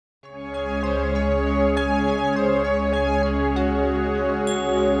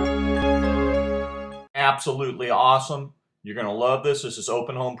absolutely awesome. You're going to love this. This is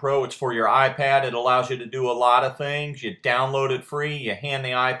Open Home Pro. It's for your iPad. It allows you to do a lot of things. You download it free. You hand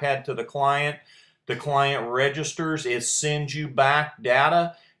the iPad to the client. The client registers. It sends you back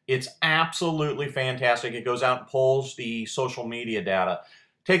data. It's absolutely fantastic. It goes out and pulls the social media data.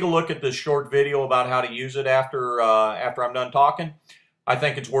 Take a look at this short video about how to use it after I'm done talking. I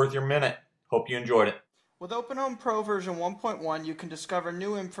think it's worth your minute. Hope you enjoyed it. With Open Home Pro version 1.1, you can discover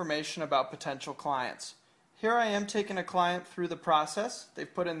new information about potential clients. Here I am taking a client through the process.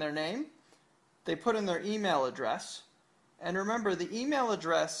 They've put in their name, they put in their email address, and remember, the email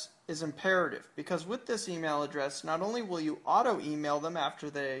address is imperative because with this email address, not only will you auto-email them after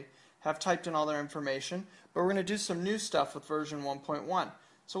they have typed in all their information, but we're going to do some new stuff with version 1.1.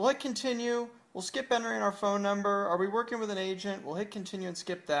 So we'll hit continue. We'll skip entering our phone number. Are we working with an agent? We'll hit continue and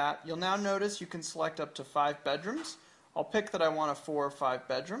skip that. You'll now notice you can select up to 5 bedrooms. I'll pick that I want a 4 or 5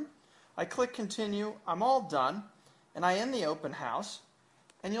 bedroom. I click continue. I'm all done. And I end the open house.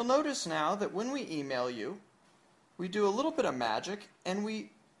 And you'll notice now that when we email you, we do a little bit of magic and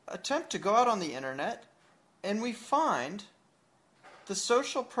we attempt to go out on the internet and we find the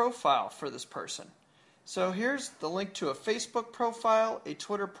social profile for this person. So here's the link to a Facebook profile, a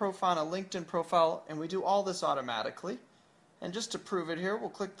Twitter profile, and a LinkedIn profile, and we do all this automatically. And just to prove it here,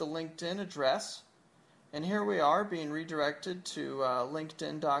 we'll click the LinkedIn address, and here we are being redirected to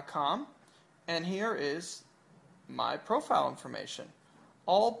linkedin.com, and here is my profile information,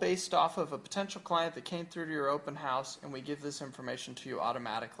 all based off of a potential client that came through to your open house, and we give this information to you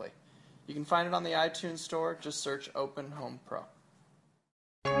automatically. You can find it on the iTunes store. Just search Open Home Pro.